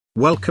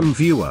Welcome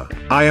viewer,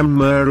 I am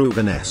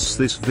Murugan S.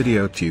 This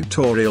video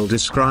tutorial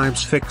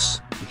describes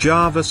fix,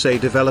 Java C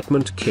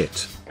Development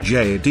Kit,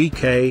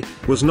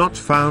 JDK, was not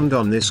found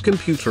on this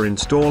computer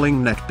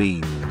installing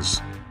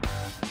NetBeans.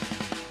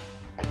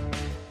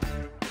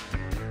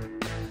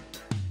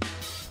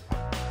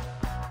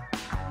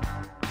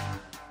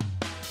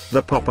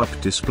 The pop-up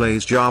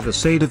displays Java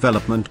C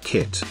Development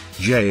Kit,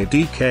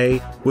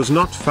 JDK, was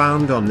not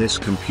found on this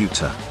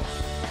computer.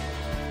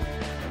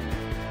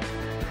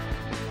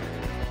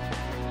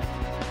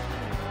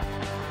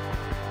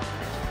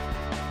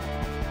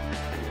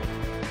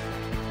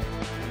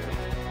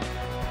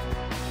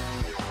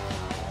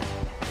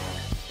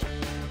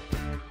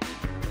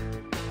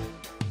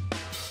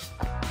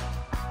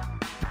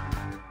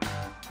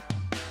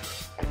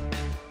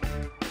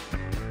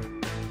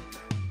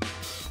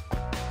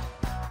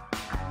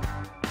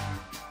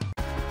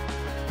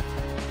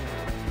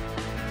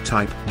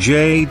 Type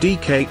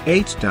JDK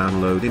 8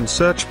 download in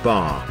search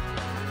bar.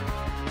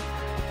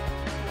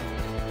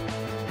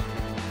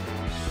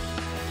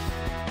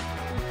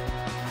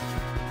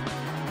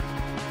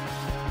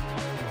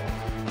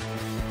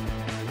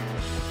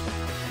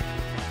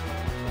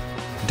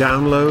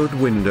 Download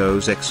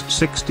Windows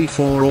x64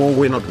 or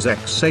Windows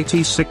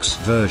x86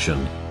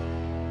 version.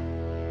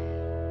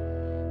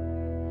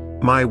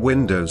 My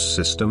Windows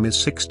system is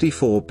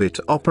 64-bit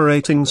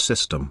operating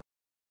system.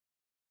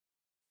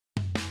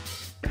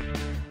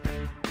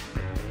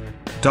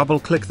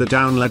 Double-click the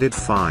downloaded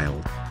file.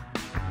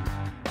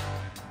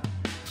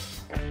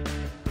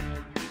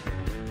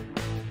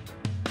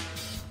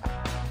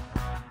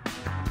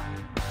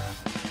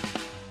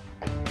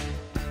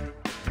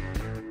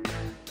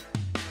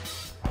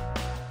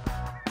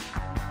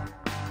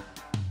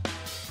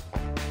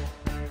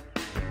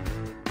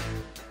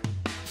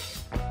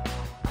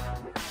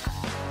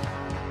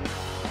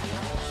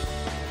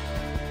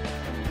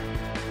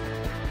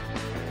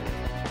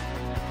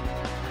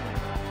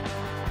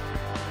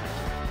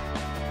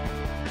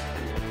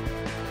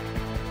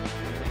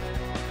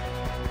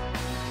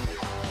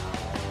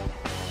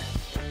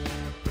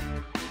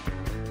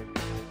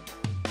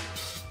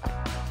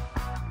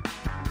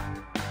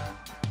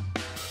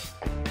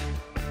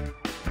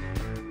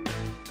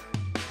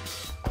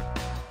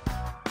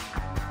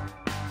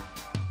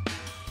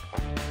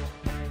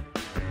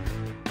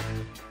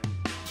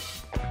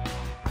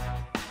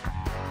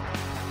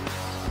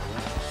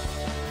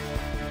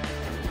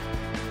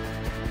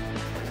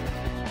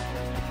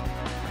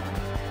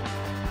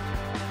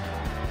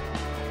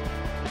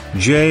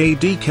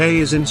 JDK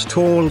is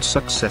installed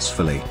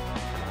successfully.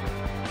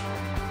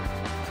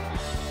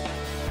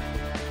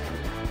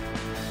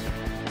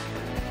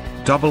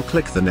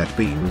 Double-click the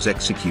NetBeans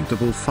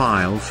executable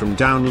file from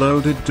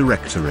downloaded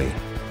directory.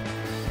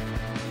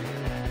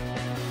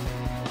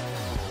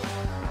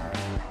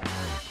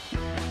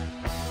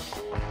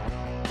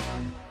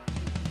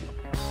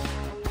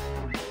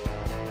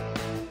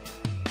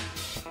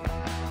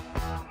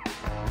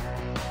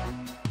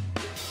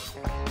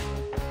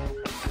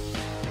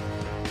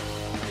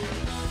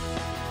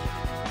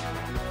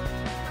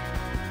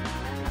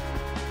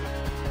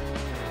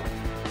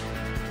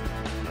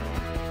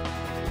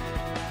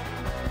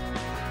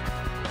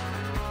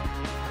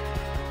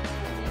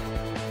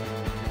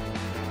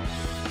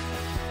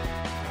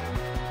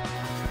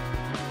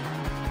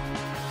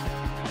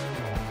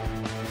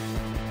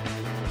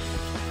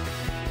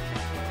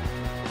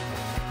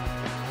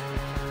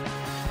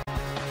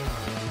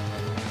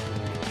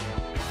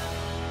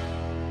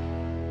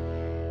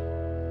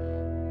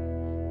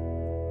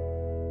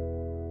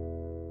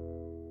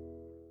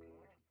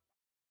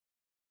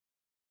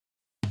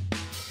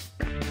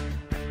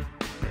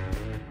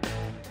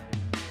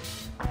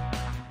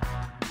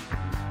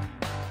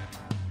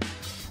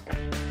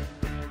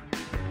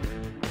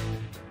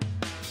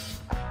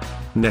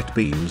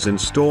 NetBeans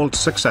installed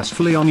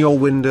successfully on your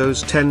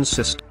Windows 10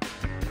 system.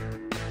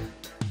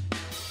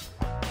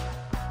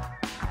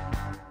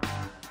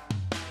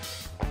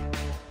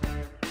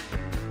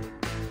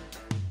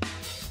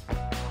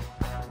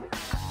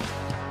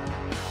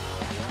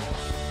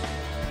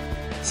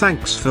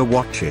 Thanks for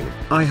watching.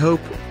 I hope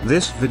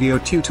this video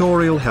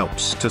tutorial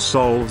helps to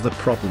solve the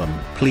problem.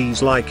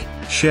 Please like,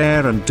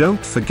 share and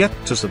don't forget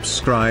to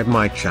subscribe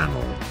my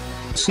channel.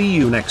 See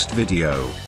you next video.